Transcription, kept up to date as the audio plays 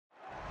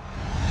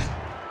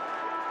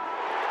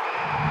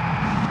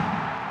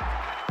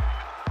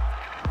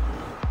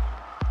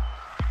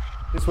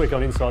This week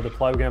on Inside the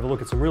Play, we're going to have a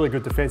look at some really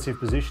good defensive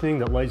positioning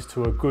that leads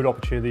to a good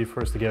opportunity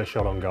for us to get a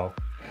shot on goal.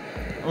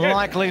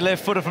 Likely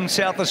left footer from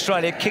South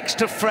Australia, kicks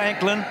to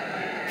Franklin.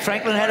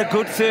 Franklin had a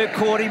good third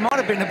quarter. He might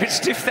have been a bit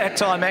stiff that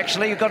time,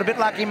 actually. He got a bit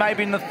lucky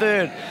maybe in the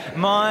third.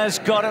 Myers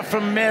got it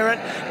from Merritt.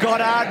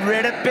 Goddard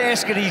read it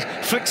best, and he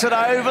flicks it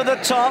over the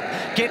top.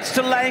 Gets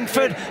to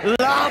Langford.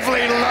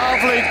 Lovely,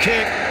 lovely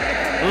kick.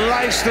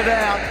 Laced it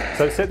out.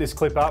 So to set this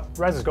clip up,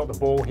 Raz has got the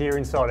ball here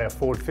inside our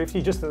forward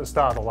 50, just at the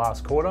start of the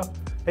last quarter.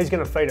 He's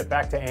going to feed it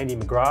back to Andy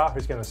McGrath,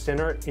 who's going to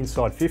centre it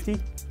inside 50.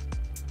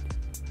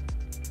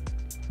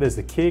 There's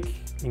the kick.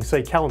 You can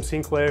see Callum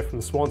Sinclair from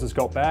the Swans has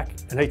got back,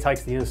 and he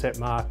takes the intercept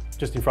mark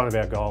just in front of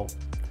our goal.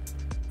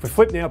 If we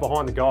flip now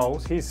behind the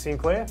goals, here's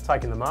Sinclair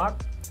taking the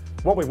mark.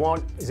 What we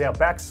want is our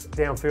backs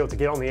downfield to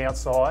get on the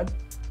outside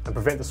and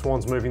prevent the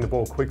Swans moving the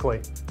ball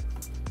quickly.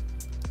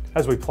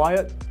 As we play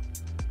it,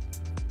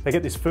 they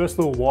get this first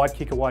little wide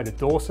kick away to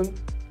Dawson.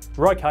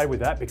 We're okay with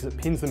that because it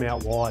pins them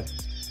out wide.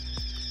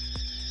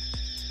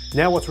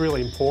 Now what's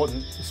really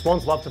important, the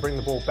Swans love to bring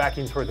the ball back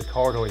in through the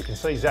corridor. You can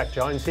see Zach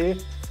Jones here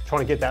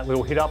trying to get that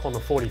little hit up on the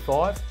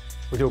 45.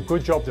 We do a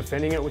good job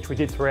defending it, which we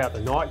did throughout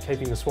the night,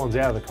 keeping the Swans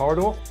out of the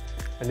corridor.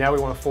 And now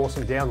we want to force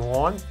them down the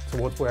line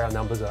towards where our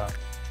numbers are.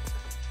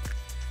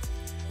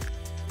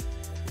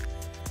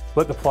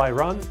 Let the play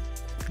run,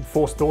 and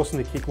force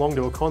Dawson to kick long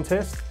to a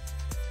contest.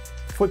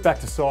 Flip back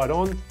to side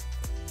on.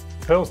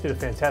 Pearls did a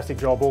fantastic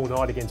job all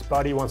night against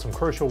Buddy, won some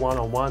crucial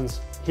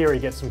one-on-ones. Here he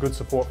gets some good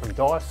support from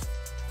Dice.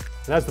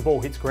 And as the ball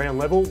hits ground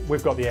level,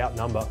 we've got the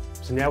outnumber.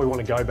 So now we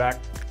want to go back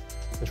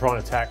and try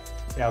and attack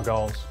our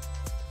goals.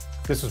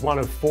 This is one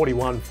of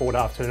 41 forward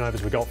half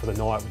turnovers we got for the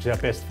night, which is our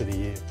best for the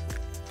year.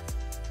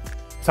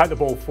 Take the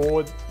ball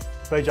forward,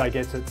 BJ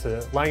gets it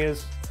to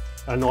Langers,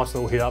 and a nice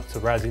little hit up to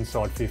Raz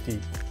inside 50.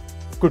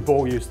 Good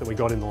ball use that we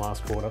got in the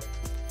last quarter.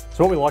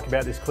 So what we like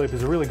about this clip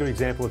is a really good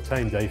example of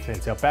team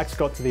defence. Our backs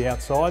got to the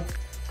outside.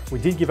 We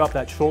did give up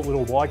that short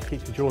little wide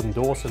kick to Jordan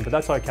Dawson, but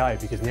that's okay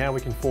because now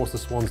we can force the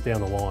Swans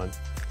down the line.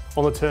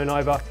 On the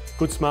turnover,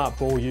 good smart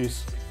ball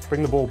use,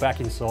 bring the ball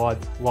back inside,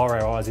 lower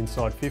our eyes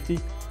inside 50,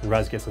 and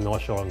Raz gets a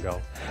nice shot on goal.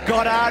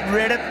 Goddard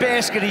read it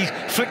best, and he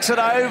flicks it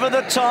over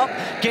the top,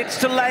 gets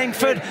to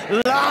Langford.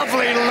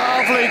 Lovely,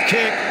 lovely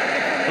kick.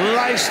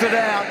 Laced it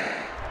out.